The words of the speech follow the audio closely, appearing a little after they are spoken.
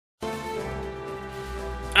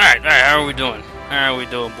Alright, how are we doing? How are we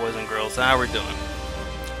doing, boys and girls? How are we doing?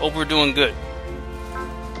 Hope we're doing good.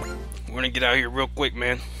 We're gonna get out here real quick,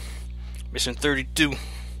 man. Mission 32.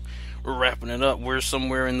 We're wrapping it up. We're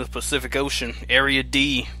somewhere in the Pacific Ocean. Area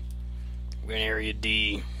D. We're in Area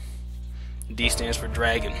D. D stands for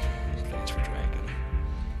dragon. Stands for dragon.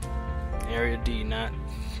 Area D, not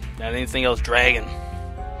anything else. Dragon.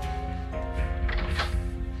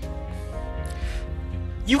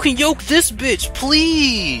 You can yoke this bitch,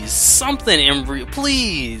 please! Something, embryo,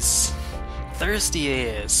 please! Thirsty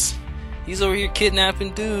ass. He's over here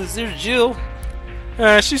kidnapping dudes. There's Jill.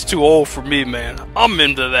 She's too old for me, man. I'm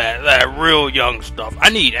into that real young stuff. I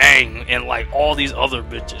need Aang and like all these other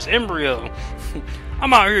bitches. Embryo.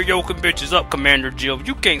 I'm out here yoking bitches up, Commander Jill.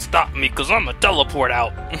 You can't stop me because I'm gonna teleport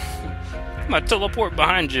out. I'm gonna teleport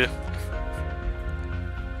behind you.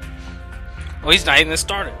 Oh, he's not even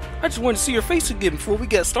started. I just wanted to see your face again before we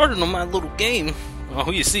got started on my little game.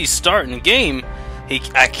 Oh, you see, starting the game,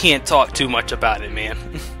 I can't talk too much about it, man.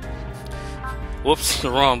 Whoops,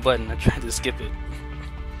 the wrong button. I tried to skip it.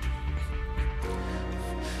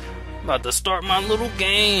 About to start my little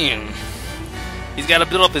game. He's got to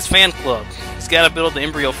build up his fan club. He's got to build up the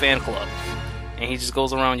embryo fan club. And he just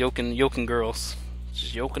goes around yoking girls.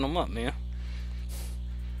 Just yoking them up, man.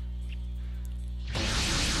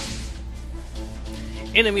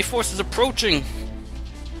 Enemy forces approaching.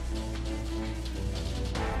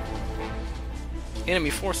 Enemy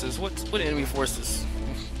forces? What enemy forces?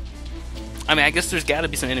 I mean, I guess there's gotta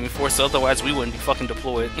be some enemy forces, otherwise we wouldn't be fucking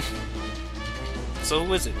deployed. So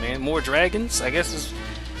who is it, man? More dragons? I guess there's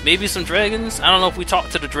maybe some dragons? I don't know if we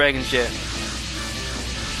talked to the dragons yet.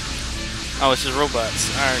 Oh, it's just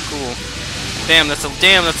robots. Alright, cool. Damn,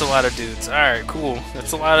 that's a lot of dudes. Alright, cool.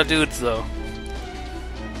 That's a lot of dudes though.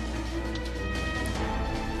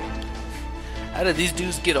 How did these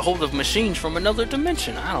dudes get a hold of machines from another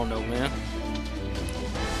dimension? I don't know, man.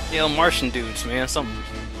 Yeah, Martian dudes, man. Something.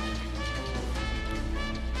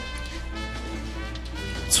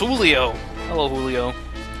 It's Julio. Hello, Julio.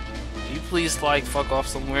 Can you please, like, fuck off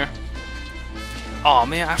somewhere? Oh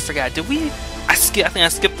man, I forgot. Did we? I think I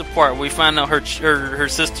skipped the part where we find out her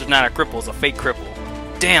sister's not a cripple, it's a fake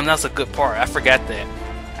cripple. Damn, that's a good part. I forgot that.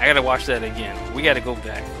 I gotta watch that again. We gotta go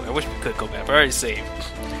back. I wish we could go back, but I already saved.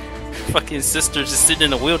 Fucking sister just sitting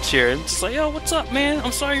in a wheelchair and just like, yo, what's up, man?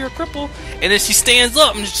 I'm sorry you're a cripple. And then she stands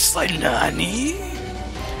up and it's just like, Nani?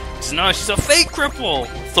 So no, she's a fake cripple.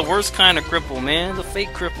 It's the worst kind of cripple, man. The fake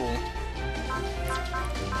cripple.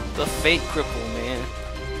 The fake cripple, man.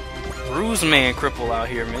 Bruise man cripple out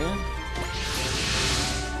here, man.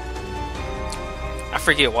 I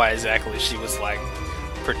forget why exactly she was like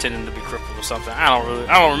pretending to be crippled or something. I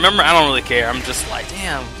don't remember. I don't really care. I'm just like,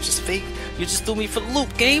 damn, just fake. You just threw me for the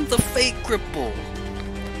loop, game. The fake cripple.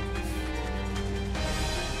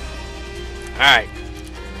 Alright.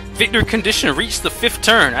 Victory condition reached the 5th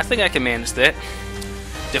turn. I think I can manage that.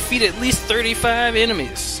 Defeat at least 35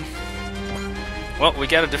 enemies. Well, we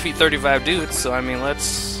gotta defeat 35 dudes, so I mean,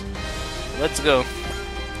 let's go.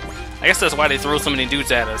 I guess that's why they throw so many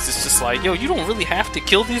dudes at us. It's just like, yo, you don't really have to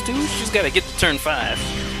kill these dudes. You just gotta get to turn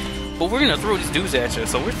 5. But we're gonna throw these dudes at you,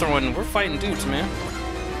 so we're fighting dudes, man.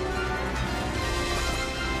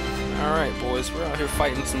 Alright, boys, we're out here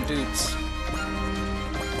fighting some dudes.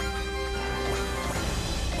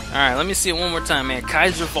 Alright, let me see it one more time, man.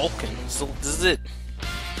 Kaiser Vulcan. So, this is it.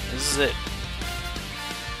 This is it.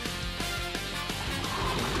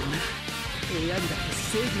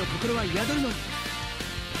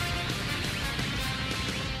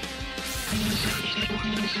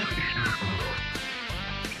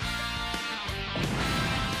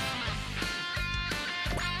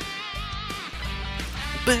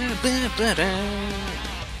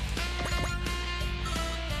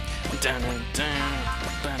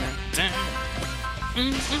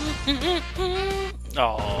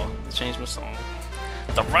 Oh, changed my song.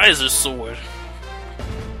 The Riser Sword.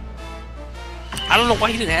 I don't know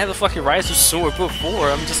why he didn't have the fucking Riser Sword before.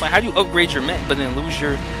 I'm just like, how do you upgrade your mech but then lose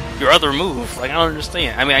your other move? Like, I don't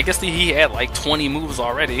understand. I mean, I guess he had like 20 moves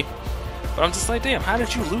already. But I'm just like, damn, how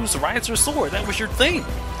did you lose the Riser Sword? That was your thing.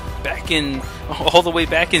 Back in, all the way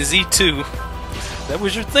back in Z2. That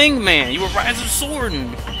was your thing, man. You were Riser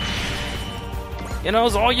Swording. You know, it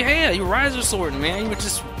was all you had. You were Riser Swording, man. You would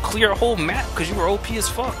just clear a whole map because you were OP as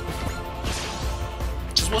fuck.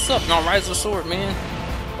 Just what's up, no Riser Sword, man.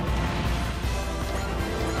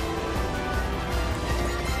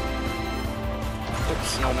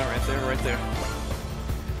 Oops, no, not right there, right there.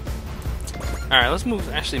 Alright, let's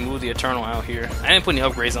actually move the Eternal out here. I didn't put any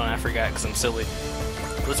upgrades on it, I forgot, because I'm silly.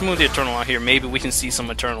 Let's move the Eternal out here. Maybe we can see some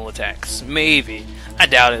Eternal attacks. Maybe. I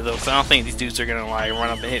doubt it though, because I don't think these dudes are gonna like run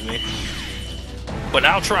up and hit me. But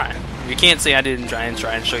I'll try. You can't say I didn't try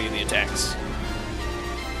and show you the attacks.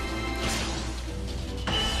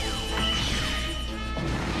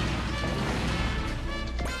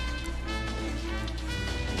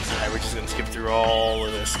 Alright, we're just gonna skip through all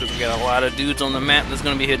of this, because we got a lot of dudes on the map that's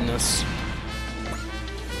gonna be hitting us.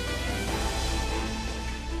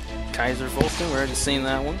 Kaiser Vulcan, we already seen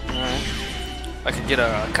that one. Alright. If I could get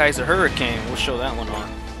a Kaiser Hurricane, we'll show that one on.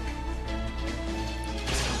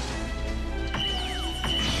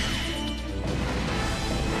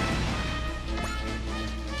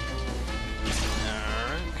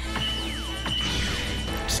 Alright.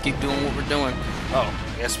 Just keep doing what we're doing. Oh,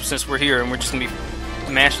 I guess since we're here and we're just gonna be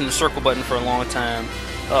mashing the circle button for a long time.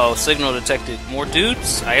 Oh, signal detected. More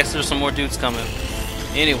dudes? I guess there's some more dudes coming.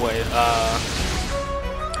 Anyway,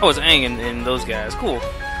 oh, it's Aang and those guys. Cool.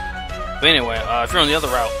 But anyway, if you're on the other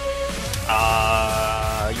route,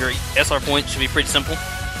 your SR point should be pretty simple.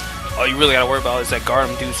 All you really gotta worry about is that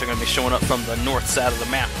Garden dudes are gonna be showing up from the north side of the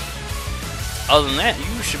map. Other than that,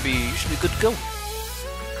 you should be good to go.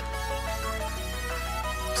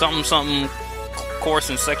 Something, course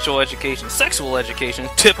in sexual education. Sexual education,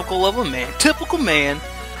 typical of a man. Typical man.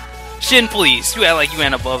 Shin, please. You act like you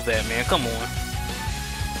ain't above that, man. Come on.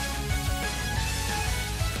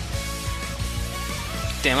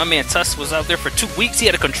 Damn, my man Tusk was out there for 2 weeks. He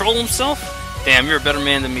had to control himself. Damn, you're a better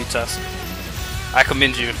man than me, Tusk. I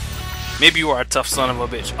commend you. Maybe you are a tough son of a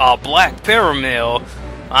bitch. Oh, Black Paramel.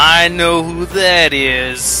 I know who that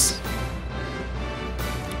is.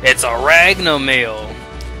 It's a Ragnamale.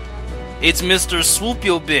 It's Mr. Swoop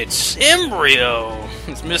Your Bitch. Embryo.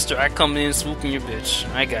 It's Mr. I come in swooping your bitch.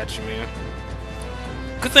 I got you, man.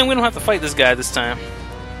 Good thing we don't have to fight this guy this time.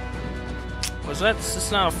 Because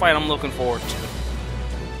that's not a fight I'm looking forward to.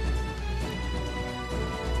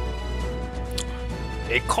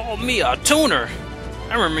 They call me a tuner.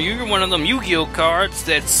 I remember you're one of them Yu-Gi-Oh cards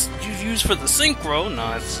that's used for the synchro.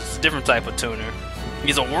 No, it's a different type of tuner.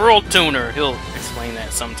 He's a world tuner. He'll explain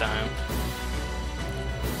that sometime.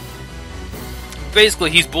 Basically,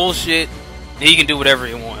 he's bullshit. He can do whatever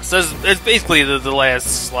he wants. That's basically the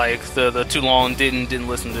last, like, the too long didn't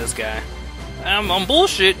listen to this guy. I'm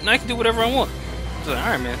bullshit, and I can do whatever I want. So,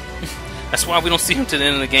 alright, man. That's why we don't see him to the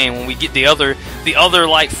end of the game. When we get the other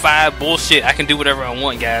like 5 bullshit, I can do whatever I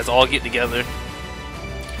want, guys. All get together.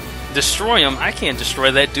 Destroy him. I can't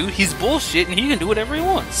destroy that dude. He's bullshit, and he can do whatever he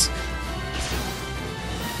wants.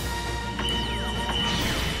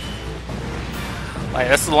 Like,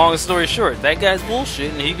 that's the longest story short. That guy's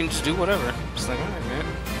bullshit, and he can just do whatever. Just like, alright, man.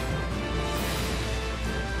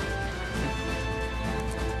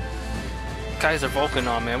 Kaiser Vulcan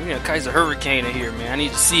on, man. We got Kaiser Hurricane in here, man. I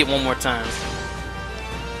need to see it one more time.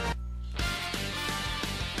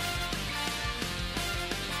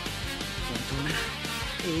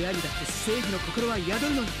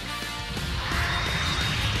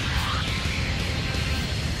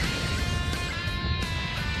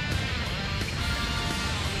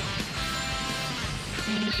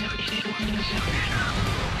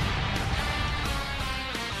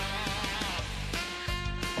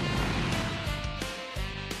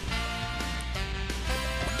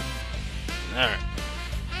 Alright.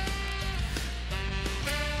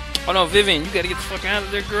 Oh no, Vivian, you gotta get the fuck out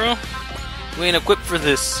of there, girl. We ain't equipped for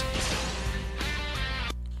this.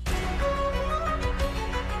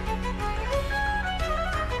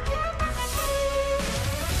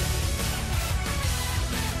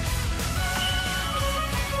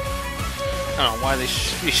 I don't know why they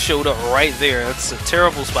showed up right there. That's a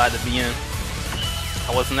terrible spot to be in.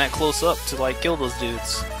 I wasn't that close up to like kill those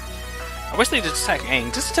dudes. I wish they'd just attack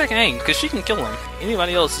Aang. Just attack Aang, because she can kill him.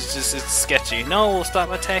 Anybody else is just it's sketchy. No, stop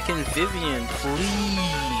attacking Vivian,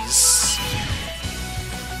 please.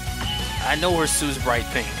 I know her suit's bright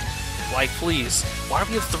pink. Like, please. Why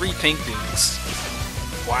do we have 3 pink dudes?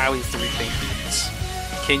 Why do we have 3 pink dudes?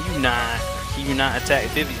 Can you not attack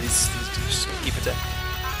Vivian? These dudes just keep attacking.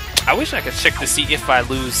 I wish I could check to see if I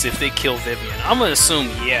lose, if they kill Vivian. I'm gonna assume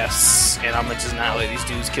yes, and I'm gonna just not let these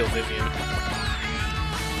dudes kill Vivian.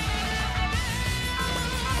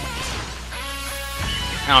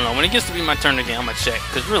 I don't know, when it gets to be my turn again, I'm gonna check,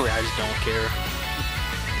 because really I just don't care.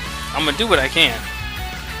 I'm gonna do what I can.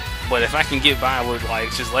 But if I can get by with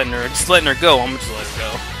like just letting her go, I'm gonna just let her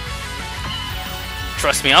go.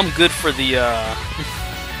 Trust me, I'm good for the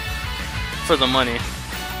for the money.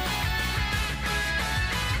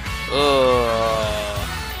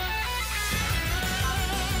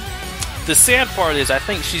 The sad part is I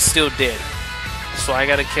think she's still dead. So I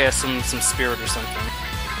gotta cast some spirit or something.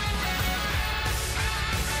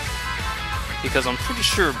 because I'm pretty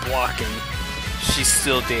sure blocking, she's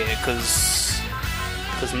still dead. Because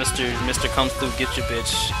Mr. Comes Through Get Your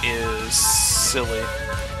Bitch is silly.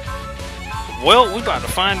 Well, we about to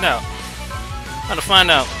find out.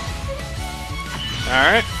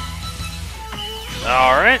 Alright.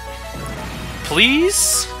 Alright.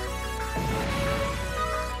 Please?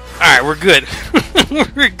 Alright, we're good.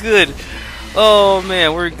 We're good. Oh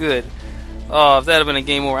man, we're good. Oh, if that had been a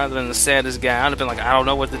game over, I'd have been the saddest guy. I'd have been like, I don't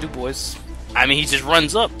know what to do, boys. I mean, he just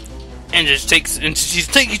runs up and just takes, and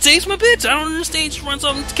he takes my bitch. I don't understand. He just runs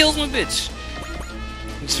up and kills my bitch.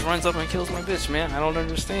 He just runs up and kills my bitch, man. I don't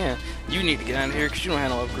understand. You need to get out of here because you don't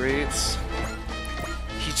have no upgrades.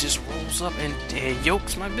 He just rolls up and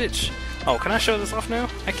yokes my bitch. Oh, can I show this off now?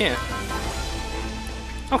 I can.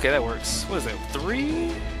 Okay, that works. What is that?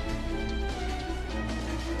 3?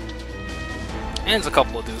 And it's a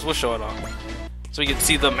couple of dudes. We'll show it off. So you can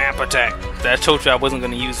see the map attack that I told you I wasn't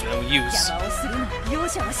going to use. And we use.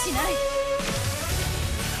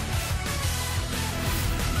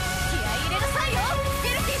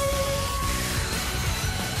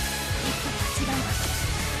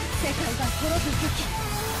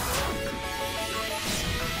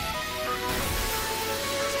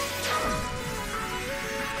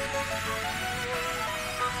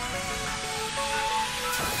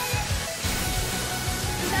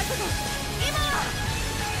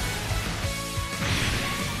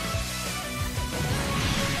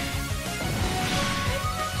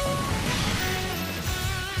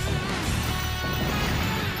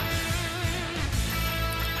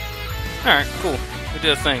 Alright, cool. We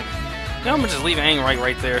did a thing. Now I'm gonna just leave Aang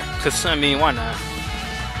right there. Cause I mean, why not?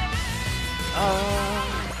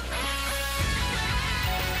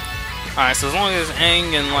 Alright, so as long as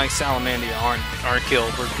Aang and like Salamandia aren't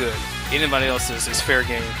killed, we're good. Anybody else is fair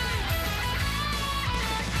game.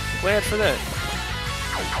 Glad for that.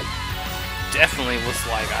 Definitely looks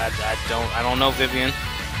like I don't know Vivian.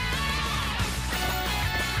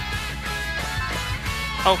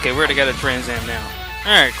 Okay, we're together Trans Am now.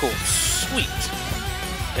 Alright, cool. Sweet.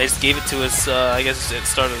 They just gave it to us, I guess, at the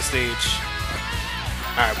start of the stage.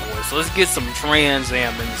 Alright, boys, so let's get some Trans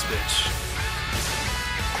Am in this bitch.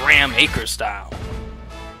 Graham Acre style.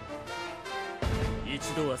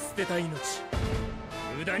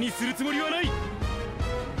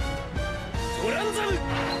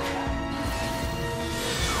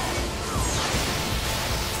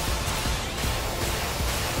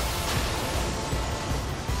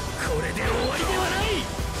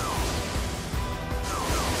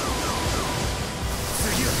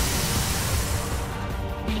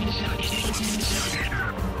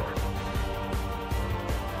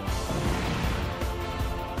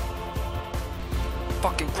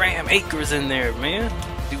 Fucking Graham Acres in there, man.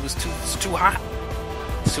 Dude was too hot.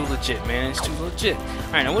 It's too legit, man. It's too legit.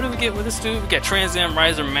 Alright, now what do we get with this dude? We got Trans Am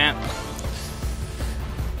Riser map.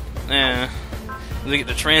 We get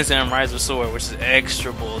the Trans Am Riser sword, which is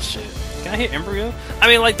extra bullshit. Can I hit Embryo? I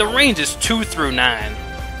mean, like, the range is 2 through 9.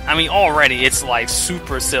 I mean, already it's like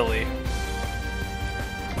super silly.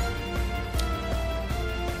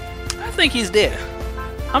 I think he's dead.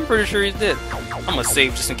 I'm pretty sure he's dead. I'm gonna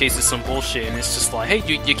save just in case it's some bullshit and it's just like, hey,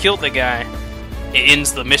 you killed the guy. It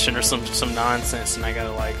ends the mission or some nonsense and I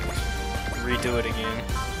gotta like redo it again.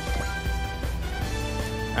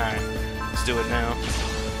 Alright, let's do it now.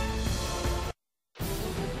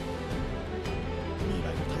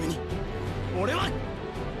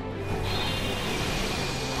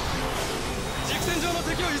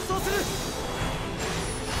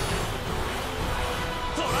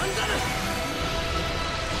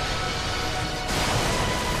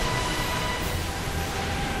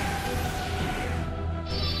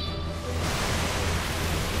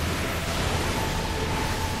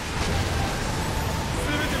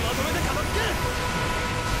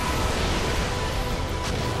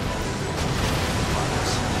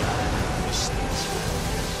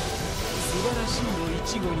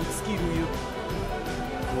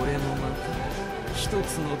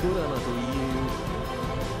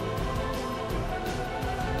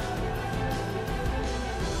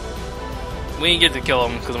 We didn't get to kill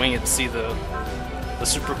him because we didn't get to see the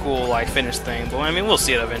super cool like finish thing, but I mean we'll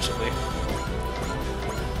see it eventually.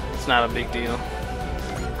 It's not a big deal.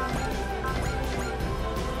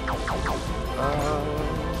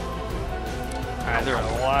 Alright, there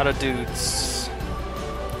are a lot of dudes.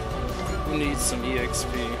 Who needs some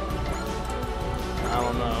EXP? I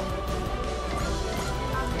don't know.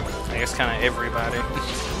 I guess kind of everybody.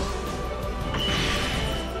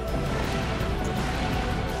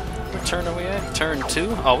 What turn are we at? Turn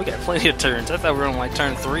 2? Oh, we got plenty of turns. I thought we were on like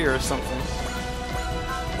turn 3 or something.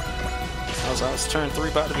 I was turn 3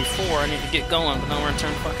 about to be 4. I need to get going, but now we're in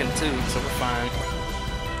turn fucking 2, so we're fine.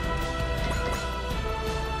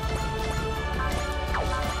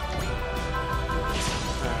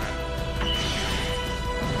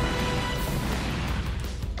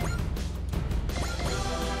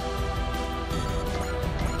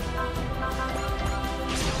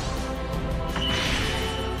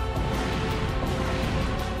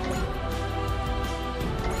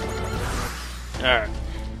 Alright.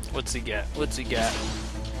 What's he got? What's he got?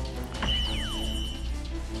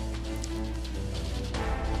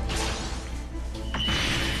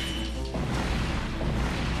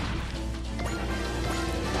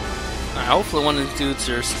 Alright, hopefully one of these dudes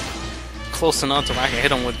are close enough to where I can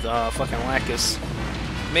hit him with fucking Lacus.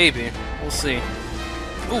 Maybe. We'll see.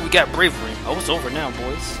 Ooh, we got Bravery. Oh, it's over now,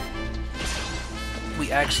 boys.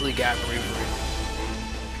 We actually got Bravery.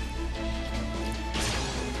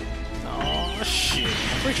 Oh shit.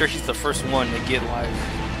 I'm pretty sure he's the first one to get like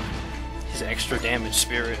his extra damage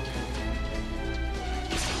spirit.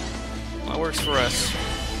 That works for us.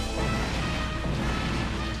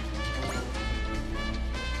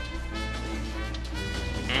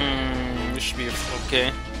 This should be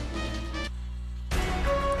okay.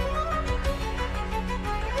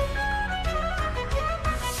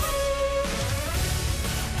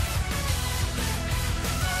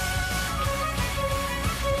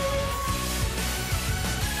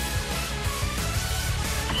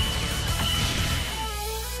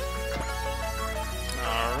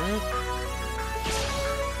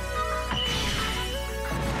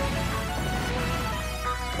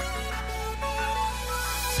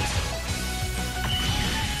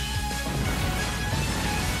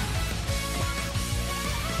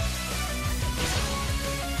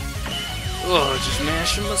 Oh, just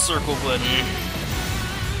mashing the circle button.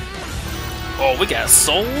 Oh, we got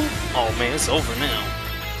Soul? Oh man, it's over now.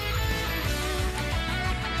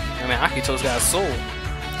 I mean, Akito's got Soul.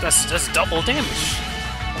 That's double damage.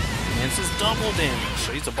 Man, this is double damage.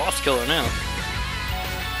 So he's a boss killer now.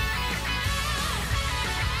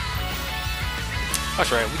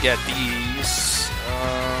 That's right, we got these.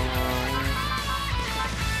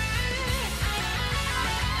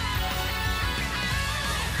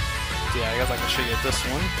 Yeah, I guess I can show you this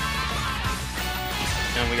one.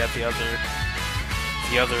 And we got the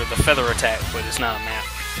feather attack, but it's not a map.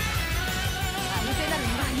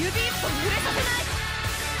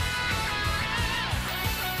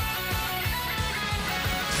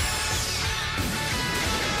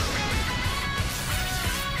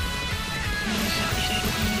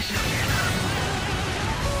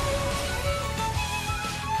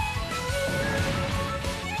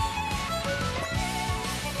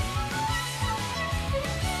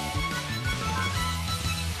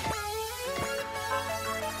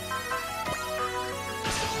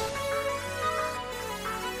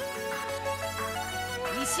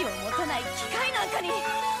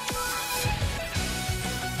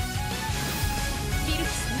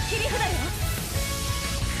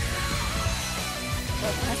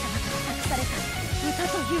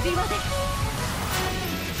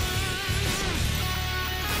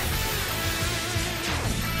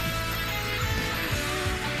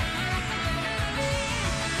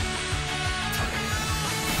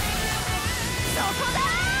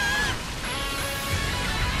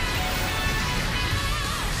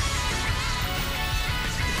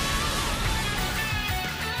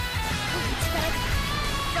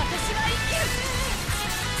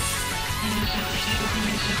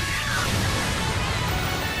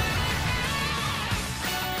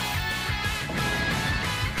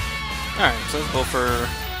 Alright, so let's go for...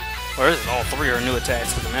 Or is it all three are new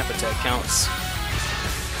attacks because the map attack counts.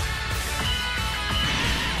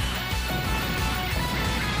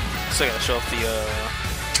 So I gotta show off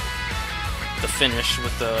the finish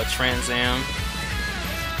with the Trans Am.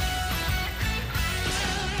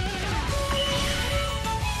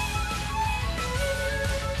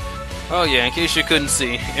 Oh yeah, in case you couldn't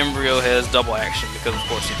see, Embryo has double action because of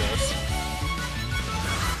course he does.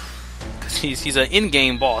 Because he's an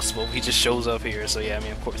in-game boss, but he just shows up here, so yeah, I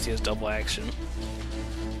mean of course he has double action.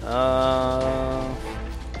 How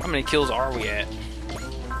many kills are we at?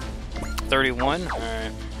 31?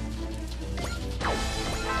 Alright.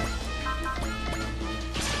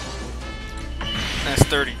 That's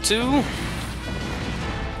 32.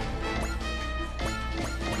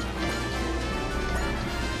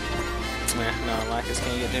 No, Lacus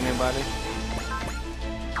can't get to anybody.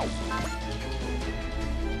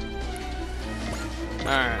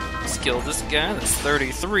 Alright, let's kill this guy. That's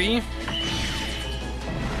 33.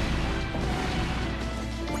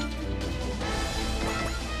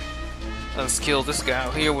 Let's kill this guy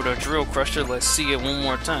out here with a drill crusher. Let's see it one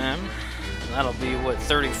more time. That'll be, what,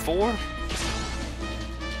 34?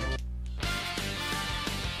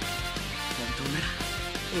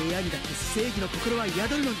 AI にだって正義の心は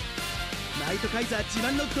宿るのに、ナイトカイザー自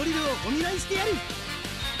慢のドリルをお見舞いしてやる。ドリ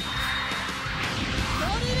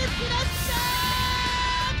ルクラッシャー。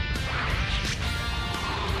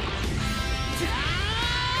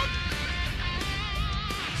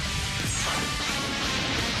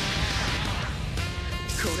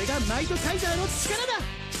これがナイトカイザーの力だ。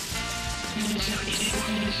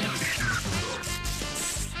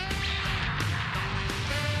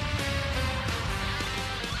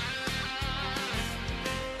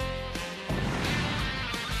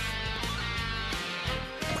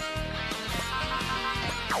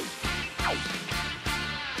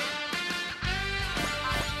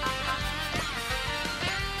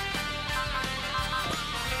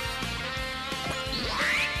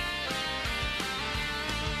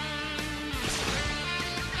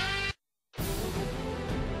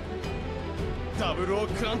ダブルオ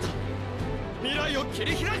ークランタ未来を切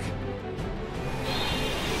り開く。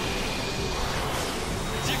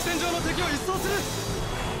軸線上の敵を一掃する。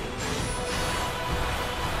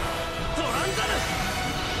トランザル。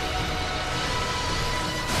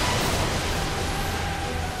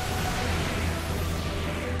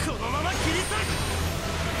このまま切り裂く。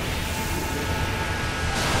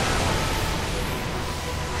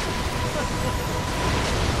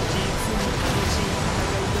実に楽しい戦い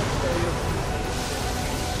だったよ。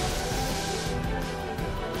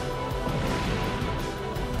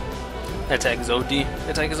That tag is OD.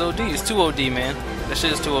 That tag is OD. It's 2 OD, man. That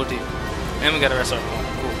shit is 2 OD. And we got a SR.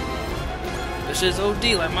 Cool. That shit is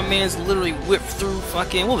OD. Like, my man's literally whipped through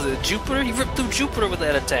fucking, what was it, Jupiter? He ripped through Jupiter with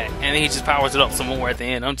that attack. And then he just powers it up some more at the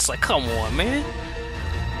end. I'm just like, come on, man.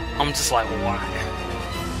 I'm just like, why?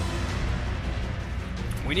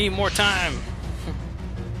 We need more time.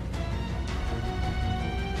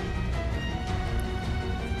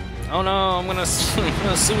 Oh no, I'm gonna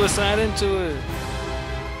suicide into it.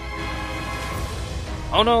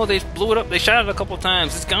 Oh no, they blew it up. They shot it a couple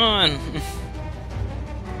times. It's gone.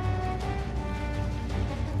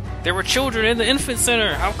 There were children in the infant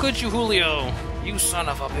center. How could you, Julio? You son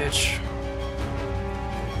of a bitch.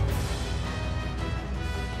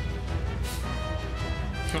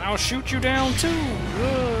 I'll shoot you down too.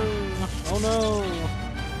 Oh no.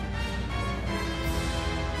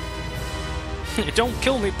 Don't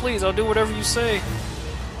kill me, please. I'll do whatever you say.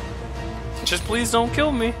 Just please don't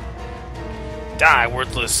kill me. Die,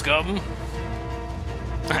 worthless scum.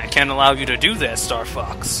 I can't allow you to do that, Star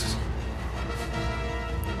Fox.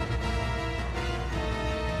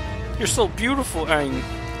 You're so beautiful. I mean,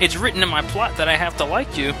 it's written in my plot that I have to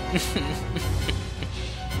like you.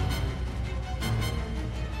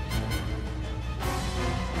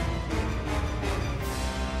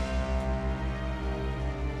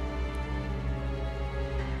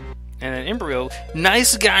 And an embryo,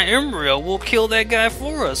 nice guy embryo will kill that guy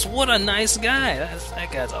for us. What a nice guy. That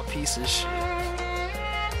guy's a piece of shit.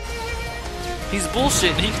 He's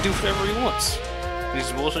bullshit and he can do whatever he wants.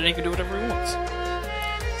 He's bullshit and he can do whatever he wants.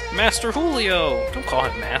 Master Julio. Don't call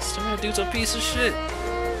him Master. That dude's a piece of shit.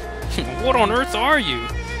 What on earth are you?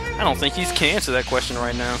 I don't think he can answer that question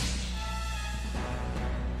right now.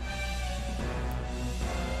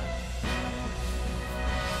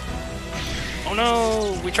 Oh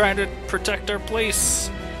no! We trying to protect our place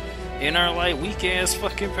in our like weak ass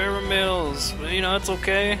fucking paramills. But you know, it's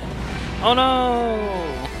okay. Oh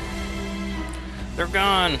no! They're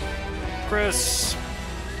gone. Chris.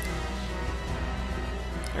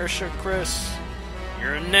 Airship Chris.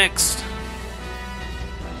 You're next.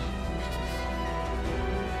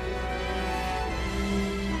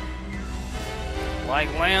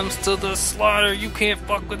 Like lambs to the slaughter. You can't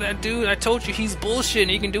fuck with that dude. I told you he's bullshit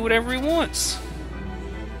and he can do whatever he wants.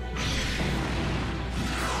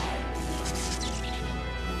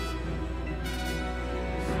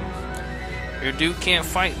 Your dude can't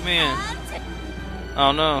fight, man.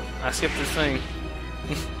 Oh no, I skipped this thing.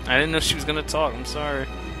 I didn't know she was gonna talk. I'm sorry.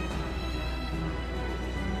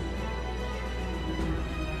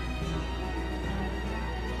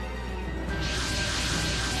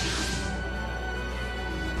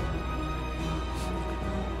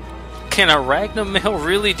 Can a Ragnar male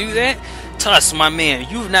really do that? Tuss, my man,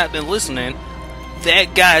 you've not been listening.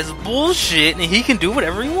 That guy's bullshit and he can do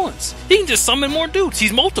whatever he wants. He can just summon more dudes.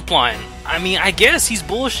 He's multiplying. I mean, I guess he's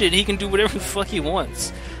bullshit and he can do whatever the fuck he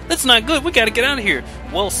wants. That's not good. We gotta get out of here.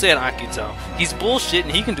 Well said, Akito. He's bullshit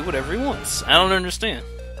and he can do whatever he wants. I don't understand.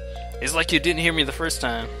 It's like you didn't hear me the first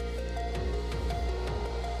time.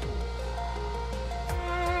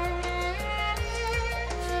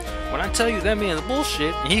 When I tell you that man's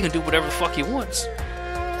bullshit, and he can do whatever the fuck he wants.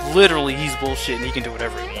 Literally, he's bullshit, and he can do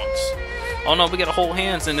whatever he wants. Oh no, we gotta hold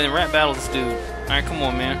hands and then rap battle this dude. Alright, come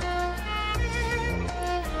on, man.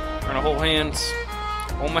 We're gonna hold hands.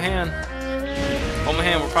 Hold my hand. Hold my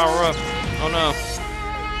hand, we're power up. Oh no.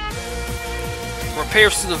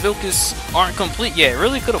 Repairs to the Vilcus aren't complete yet.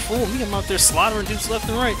 Really could have fooled me. I'm out there slaughtering dudes left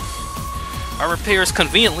and right. Our repairs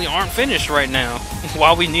conveniently aren't finished right now,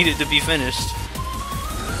 while we need it to be finished.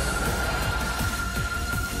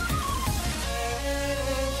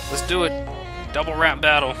 Let's do it. Double rap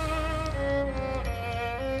battle.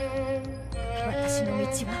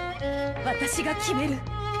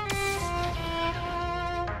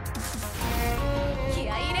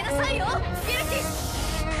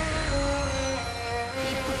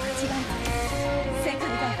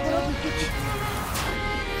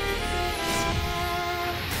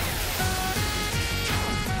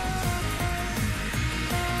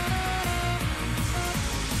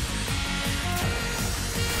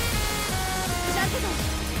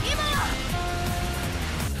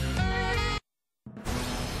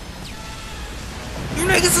 You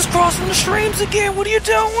niggas is crossing the streams again, what are you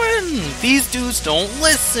doing? These dudes don't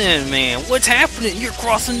listen, man. What's happening? You're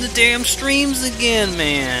crossing the damn streams again,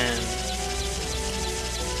 man.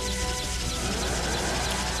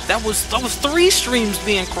 That was 3 streams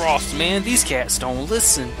being crossed, man. These cats don't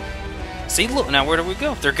listen. See, look, now where do we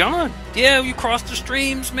go? They're gone. Yeah, you crossed the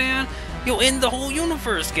streams, man. You'll end the whole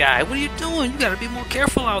universe, guy. What are you doing? You gotta be more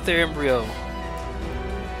careful out there, Embryo.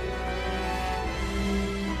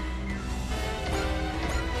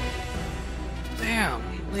 Damn,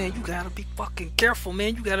 man, you gotta be fucking careful,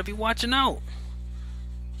 man. You gotta be watching out.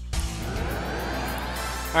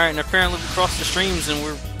 Alright, and apparently we crossed the streams and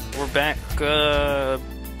we're back,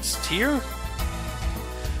 here?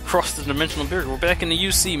 Crossed the dimensional barrier. We're back in the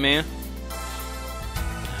UC, man.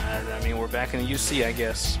 I mean, we're back in the UC, I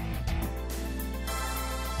guess.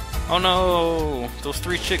 Oh no! Those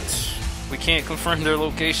 3 chicks. We can't confirm their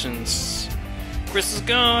locations. Chris is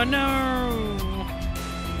gone, no!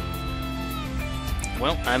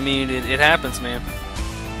 Well, I mean, it happens, man.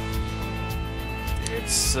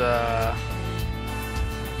 It's, I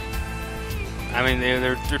mean,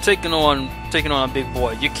 they're taking on a big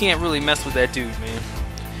boy. You can't really mess with that dude, man.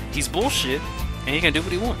 He's bullshit, and he can do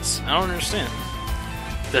what he wants. I don't understand.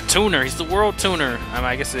 The tuner, he's the world tuner. I mean,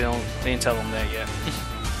 I guess they didn't tell him that yet.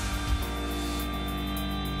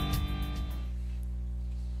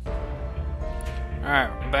 Alright,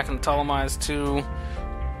 we're back in the Ptolemy's 2.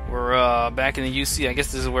 We're back in the UC. I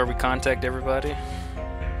guess this is where we contact everybody.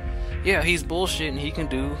 Yeah, he's bullshit and he can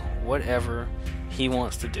do whatever he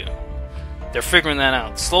wants to do. They're figuring that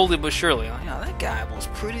out slowly but surely. Like, yeah, that guy was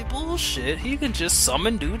pretty bullshit. He can just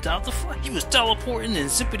summon dudes out the fuck. He was teleporting and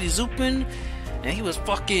zippity zooping, and he was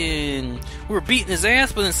fucking. We were beating his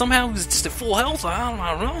ass, but then somehow he was just at full health. I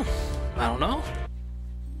don't know.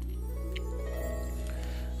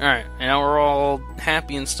 Alright, and now we're all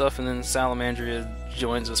happy and stuff, and then Salamandria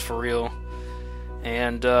joins us for real.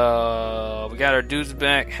 And we got our dudes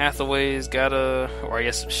back. Hathaway's got or I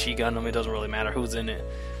guess she Gundam, it doesn't really matter who's in it.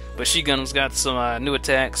 But she Gundam's got some new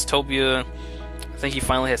attacks. Tobia, I think he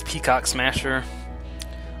finally has Peacock Smasher.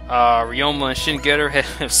 Ryoma and Shingetter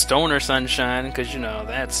have Stoner Sunshine, because you know,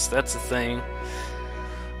 that's a thing.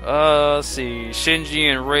 Let's see,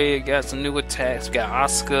 Shinji and Rei got some new attacks. We got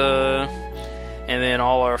Asuka, and then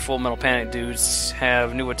all our Full Metal Panic dudes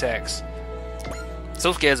have new attacks.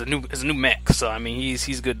 Sosuke has a new mech, so I mean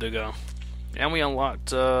he's good to go. And we unlocked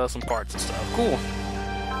some parts and stuff. Cool.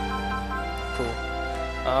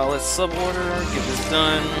 Let's sub-order, get this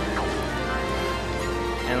done,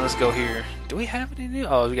 and let's go here. Do we have any new?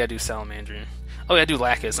 Oh, we gotta do Salamandrian. Oh, we gotta do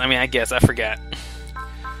Lacus. I mean, I guess I forgot.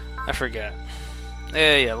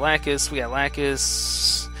 Yeah, Lacus. We got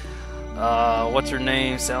Lacus. What's her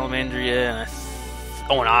name? Salamandria.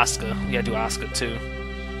 And and Asuka. We gotta do Asuka too.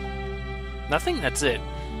 I think that's it.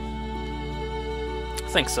 I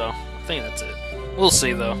think so. I think that's it. We'll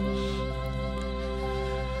see, though.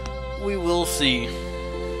 We will see.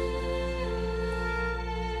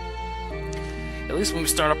 At least when we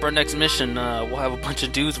start up our next mission, we'll have a bunch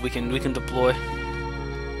of dudes we can deploy.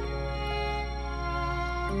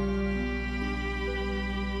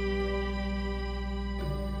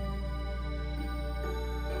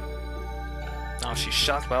 Oh, she's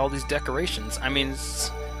shocked by all these decorations. I mean,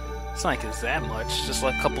 it's not like it's that much. Just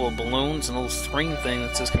like a couple of balloons and a little screen thing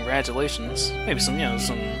that says congratulations. Maybe some,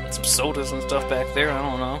 some sodas and stuff back there. I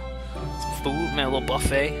don't know. Some food, man, a little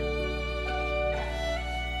buffet.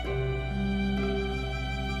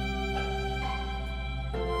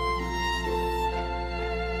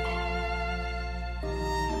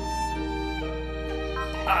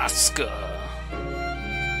 Asuka.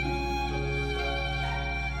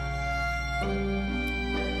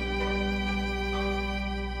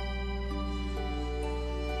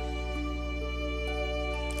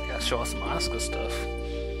 Gotta show us some Asuka stuff.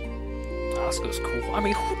 Asuka's cool. I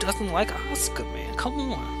mean, who doesn't like Asuka, man? Come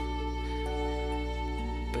on.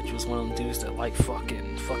 Bet you was one of them dudes that like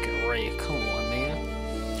fucking Ray. Come on, man.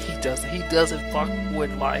 He doesn't fuck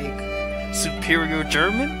with like superior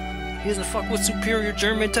German. He doesn't fuck with superior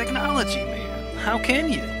German technology, man. How can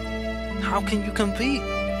you? How can you compete?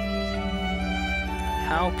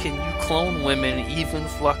 How can you clone women even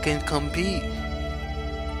fucking compete?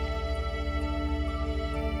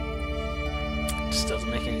 It just doesn't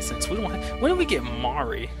make any sense. We don't. When did we get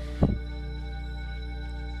Mari?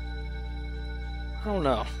 I don't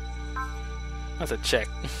know. I have to check.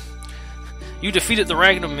 You defeated the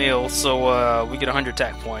Ragnar Mill, so we get 100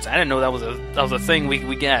 attack points. I didn't know that was a thing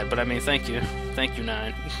we got, but I mean, thank you,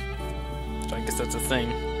 9. So I guess that's a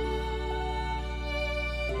thing.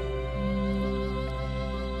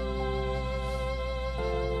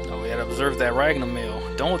 Oh, we gotta observe that Ragnar Mill.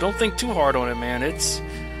 Don't think too hard on it, man. It's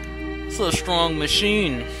a strong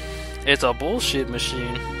machine. It's a bullshit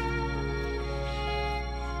machine.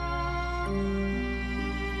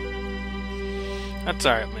 That's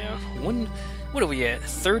alright, man. What are we at?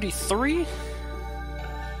 33?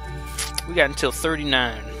 We got until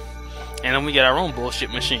 39. And then we got our own bullshit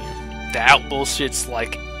machine. That out bullshits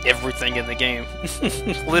like everything in the game.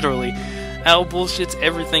 Literally. Out bullshits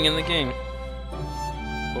everything in the game.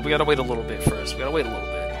 But we gotta wait a little bit first. We gotta wait a little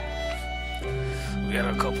bit. We got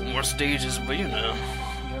a couple more stages, but you know.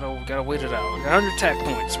 We gotta wait it out. We got 100 attack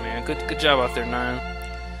points, man. Good job out there, 9.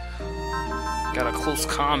 Got a close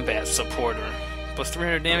combat supporter. Plus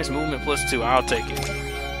 300 damage, movement plus 2. I'll take it. Let's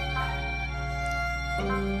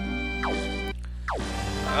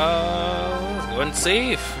go ahead and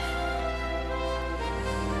save.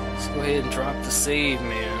 Let's go ahead and drop the save,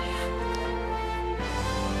 man.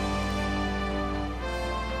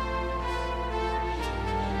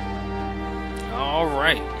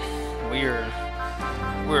 Alright.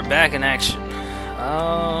 We're back in action.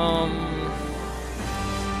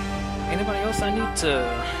 Anybody else I need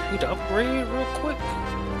to upgrade real quick?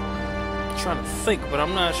 I'm trying to think, but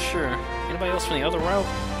I'm not sure. Anybody else from the other route?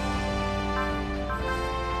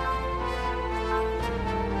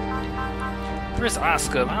 Where's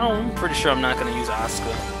Asuka? I'm pretty sure I'm not going to use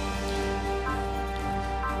Asuka.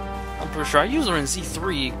 I'm pretty sure I use her in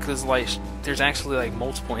Z3 because like there's actually like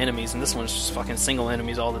multiple enemies, and this one's just fucking single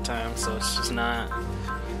enemies all the time, so it's just not.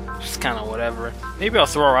 Just kind of whatever. Maybe I'll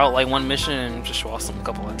throw her out like one mission and just show off a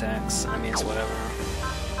couple attacks. I mean, it's whatever.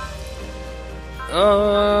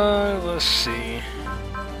 Let's see.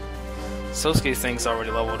 Sosuke thing's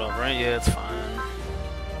already leveled up, right? Yeah, it's fine.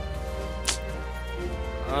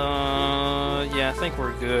 Yeah, I think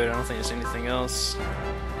we're good. I don't think there's anything else.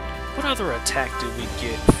 What other attack did we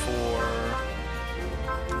get for...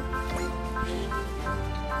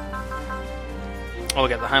 Oh, we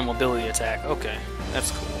got the high mobility attack. Okay,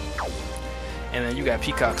 that's cool. And then you got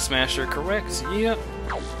Peacock Smasher, correct? Yep.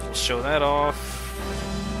 We'll show that off.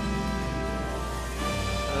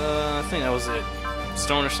 I think that was it.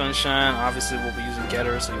 Stoner Sunshine, obviously we'll be using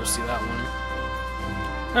Getter, so you'll see that one.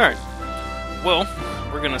 Alright. Well,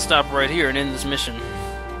 we're gonna stop right here and end this mission.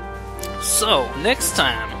 So, next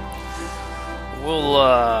time,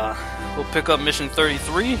 we'll pick up mission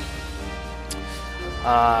 33. You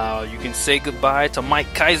can say goodbye to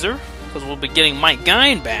Mike Kaiser, because we'll be getting Mike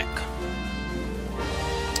Gine back.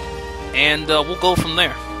 And we'll go from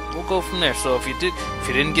there. So if you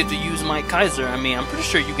didn't get to use Mike Kaiser, I mean, I'm pretty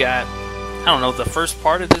sure you got, I don't know, the first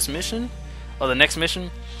part of this mission or the next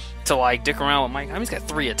mission to like dick around with Mike. I mean, he's got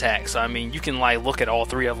 3 attacks. So, I mean, you can like look at all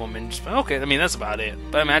 3 of them and just okay. I mean, that's about it.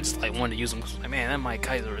 But I mean, I just like wanted to use them because like, man, that Mike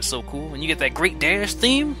Kaiser is so cool. And you get that great dash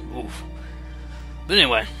theme. Oof. But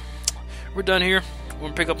anyway, we're done here. We're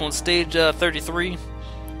gonna pick up on stage 33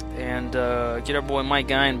 and get our boy Mike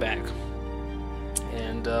Gine back.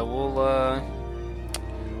 And we'll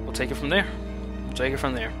take it from there.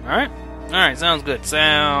 Alright, sounds good. So,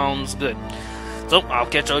 I'll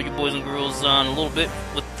catch all you boys and girls in a little bit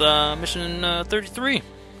with mission 33.